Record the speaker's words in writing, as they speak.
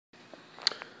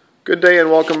Good day and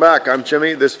welcome back. I'm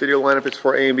Jimmy. This video lineup is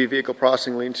for A&B Vehicle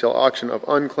Processing Lien Sale Auction of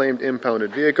unclaimed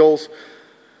impounded vehicles.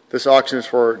 This auction is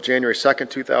for January 2nd,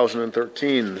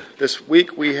 2013. This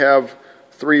week we have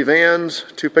 3 vans,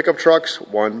 2 pickup trucks,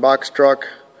 1 box truck,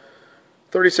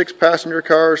 36 passenger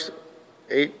cars,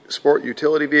 8 sport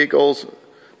utility vehicles,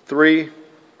 3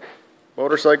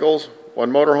 motorcycles,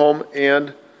 1 motorhome,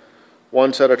 and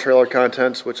 1 set of trailer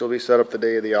contents, which will be set up the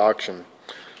day of the auction.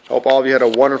 Hope all of you had a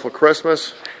wonderful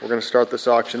Christmas. We're going to start this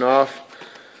auction off.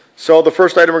 So the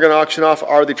first item we're going to auction off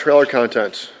are the trailer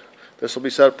contents. This will be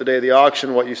set up the day of the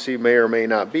auction. What you see may or may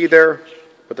not be there,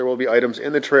 but there will be items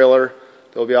in the trailer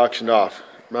that will be auctioned off.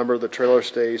 Remember, the trailer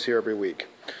stays here every week.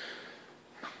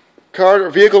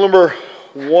 Vehicle number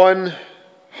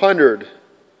 100.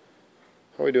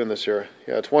 How are we doing this year?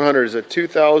 Yeah, it's 100. It's a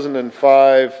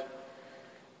 2005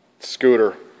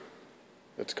 scooter.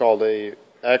 It's called a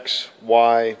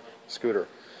XY scooter.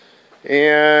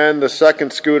 And the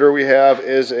second scooter we have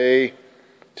is a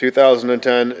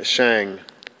 2010 Shang.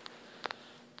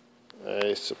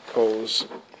 I suppose,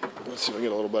 let's see if we can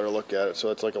get a little better look at it. So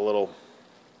it's like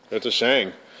it's a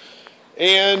Shang.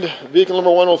 And vehicle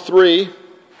number 103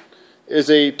 is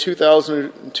a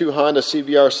 2002 Honda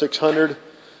CBR 600.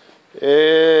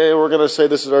 And we're going to say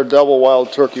this is our double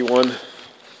wild turkey one.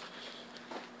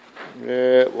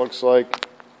 It looks like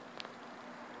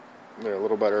they're a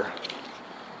little better.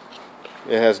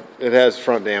 It has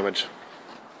front damage,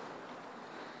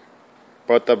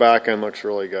 but the back end looks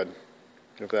really good,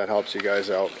 if that helps you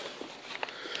guys out.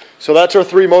 So that's our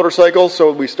 3 motorcycles.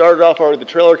 So we started off already the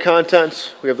trailer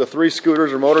contents. We have the 3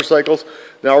 scooters or motorcycles.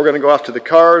 Now we're going to go off to the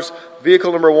cars.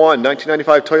 Vehicle number 1,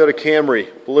 1995 Toyota Camry,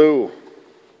 blue.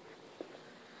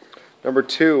 Number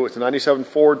 2, it's a 97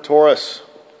 Ford Taurus.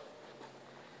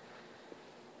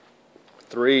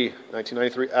 3,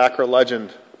 1993 Acura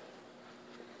Legend.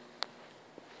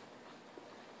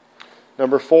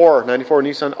 Number 4, 94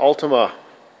 Nissan Altima.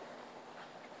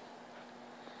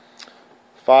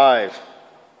 5,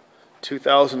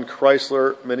 2000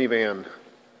 Chrysler minivan.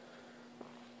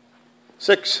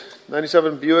 6,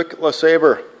 97 Buick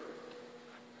LeSabre.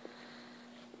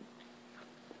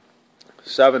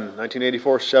 7,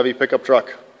 1984 Chevy pickup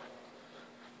truck.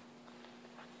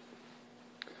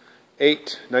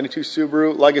 8, 92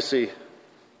 Subaru Legacy.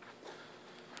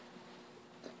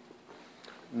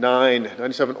 9,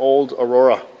 97 Old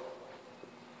Aurora.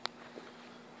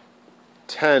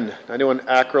 10, 91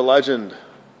 Acura Legend.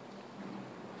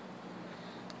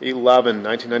 11,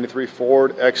 1993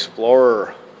 Ford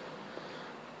Explorer.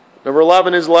 Number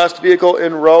 11 is the last vehicle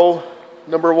in row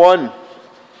number 1.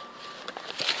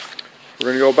 We're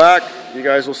going to go back. You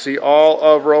guys will see all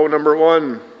of row number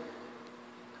 1.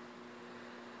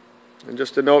 And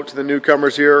just a note to the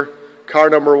newcomers here, car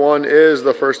number 1 is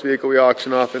the first vehicle we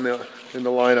auction off in the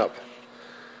lineup.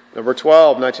 Number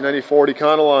 12, 1994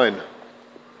 Econoline.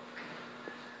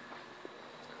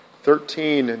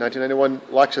 13, 1991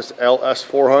 Lexus LS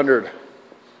 400.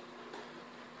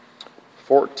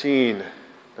 14,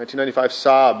 1995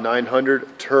 Saab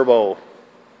 900 Turbo.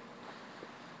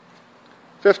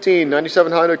 15,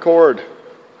 97 Honda Accord.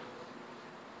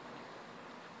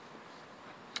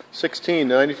 16,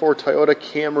 94 Toyota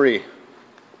Camry.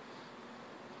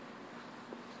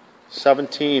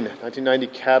 17, 1990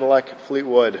 Cadillac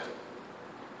Fleetwood.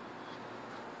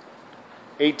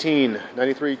 18,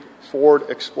 93 Ford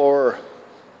Explorer.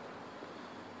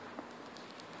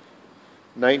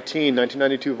 19,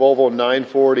 1992 Volvo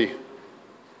 940.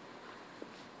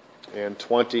 And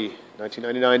 20,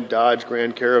 1999 Dodge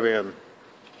Grand Caravan.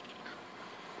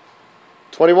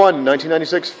 21,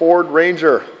 1996 Ford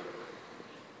Ranger.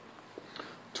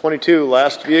 22,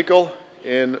 last vehicle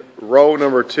in row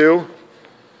number 2.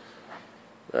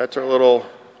 That's our little,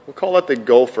 we'll call that the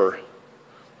Gopher.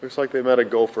 Looks like they met a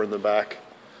Gopher in the back.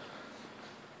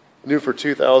 New for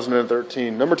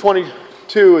 2013. Number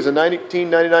 22 is a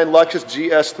 1999 Lexus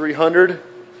GS 300.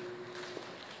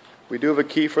 We do have a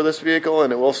key for this vehicle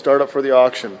and it will start up for the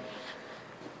auction.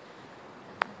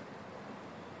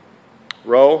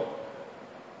 Row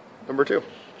number 2.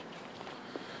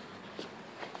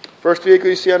 First vehicle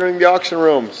you see entering the auction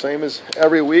room, same as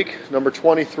every week. Number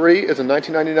 23 is a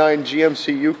 1999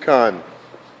 GMC Yukon.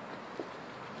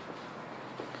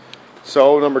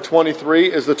 So number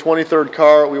 23 is the 23rd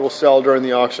car we will sell during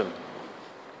the auction.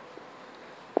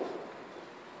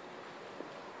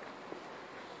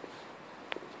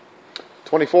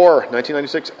 '24,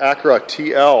 1996 Acura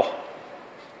TL.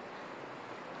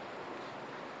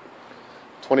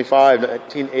 25,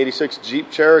 1986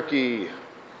 Jeep Cherokee.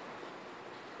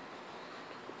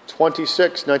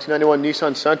 26, 1991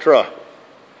 Nissan Sentra.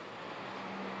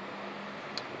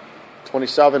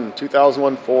 27,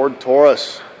 2001 Ford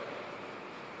Taurus.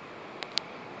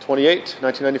 28,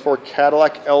 1994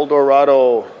 Cadillac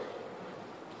Eldorado.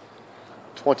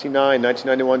 29,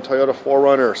 1991 Toyota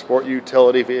 4Runner Sport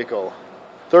Utility Vehicle.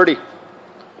 30,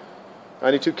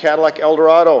 92 Cadillac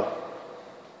Eldorado.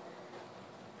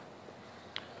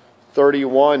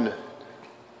 31,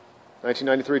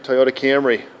 1993 Toyota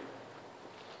Camry.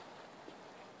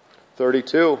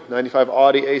 32, 95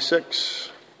 Audi A6.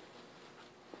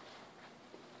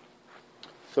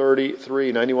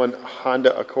 33, 91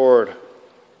 Honda Accord.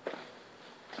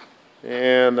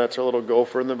 And that's our little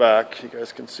gopher in the back. You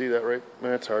guys can see that, right?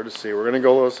 That's hard to see. We're going to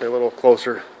go, let's say, a little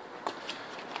closer.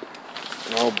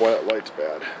 Oh boy, that light's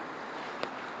bad.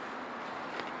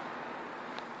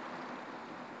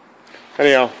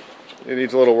 Anyhow, it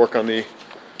needs a little work on the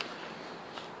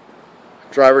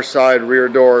driver's side, rear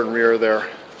door, and rear there.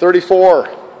 34,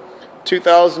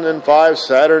 2005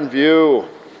 Saturn Vue.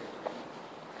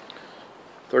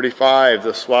 35,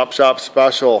 the Swap Shop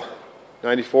Special.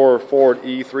 94 Ford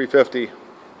E350.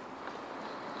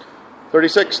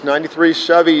 36, 93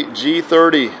 Chevy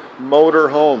G30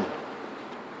 Motorhome.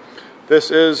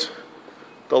 This is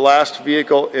the last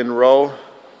vehicle in row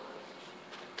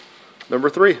number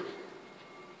 3.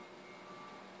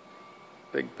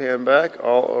 Big pan back,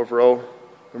 all of row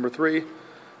number 3.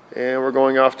 And we're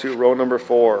going off to row number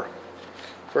 4.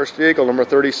 First vehicle, number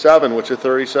 37, which is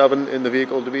 37 in the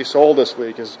vehicle to be sold this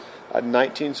week, is a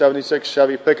 1976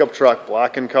 Chevy pickup truck,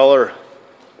 black in color.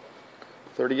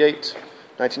 38,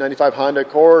 1995 Honda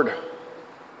Accord.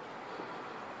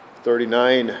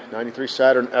 39, 93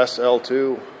 Saturn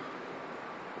SL2.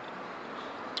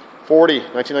 40,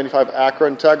 1995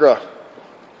 Acura Integra.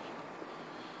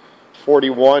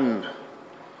 41,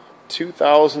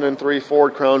 2003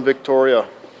 Ford Crown Victoria.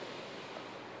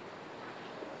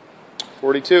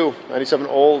 42, 97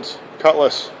 Olds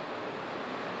Cutlass.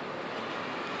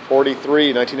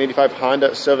 43, 1985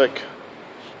 Honda Civic.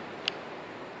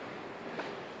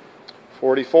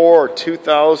 44,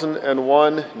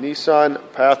 2001 Nissan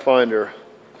Pathfinder.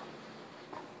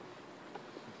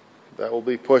 That will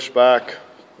be pushed back.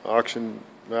 Auction,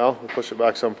 well, we'll push it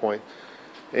back some point.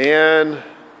 And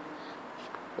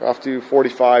we're off to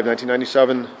 45,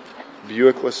 1997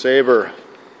 Buick LeSabre.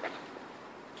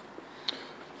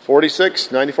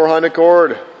 46, 94 Honda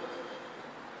Accord.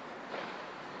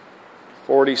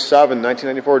 47,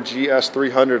 1994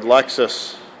 GS300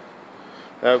 Lexus.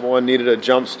 That one needed a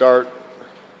jump start,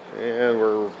 and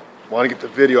want to get the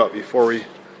video up before we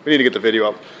need to get the video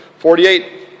up.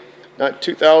 48,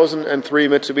 2003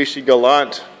 Mitsubishi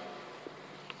Galant.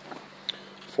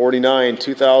 49,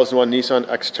 2001 Nissan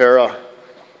Xterra.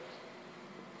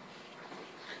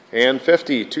 And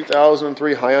 50,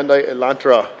 2003 Hyundai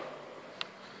Elantra.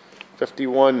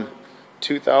 51,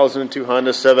 2002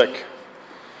 Honda Civic.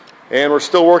 And we're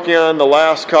still working on the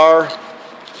last car.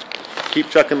 Keep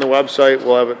checking the website.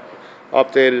 We'll have it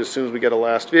updated as soon as we get a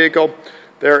last vehicle.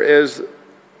 There is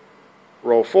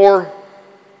row 4.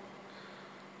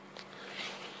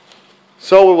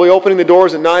 So we'll be opening the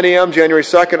doors at 9 a.m. January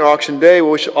 2nd, auction day.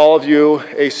 We wish all of you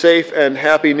a safe and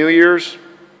happy New Year's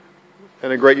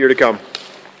and a great year to come.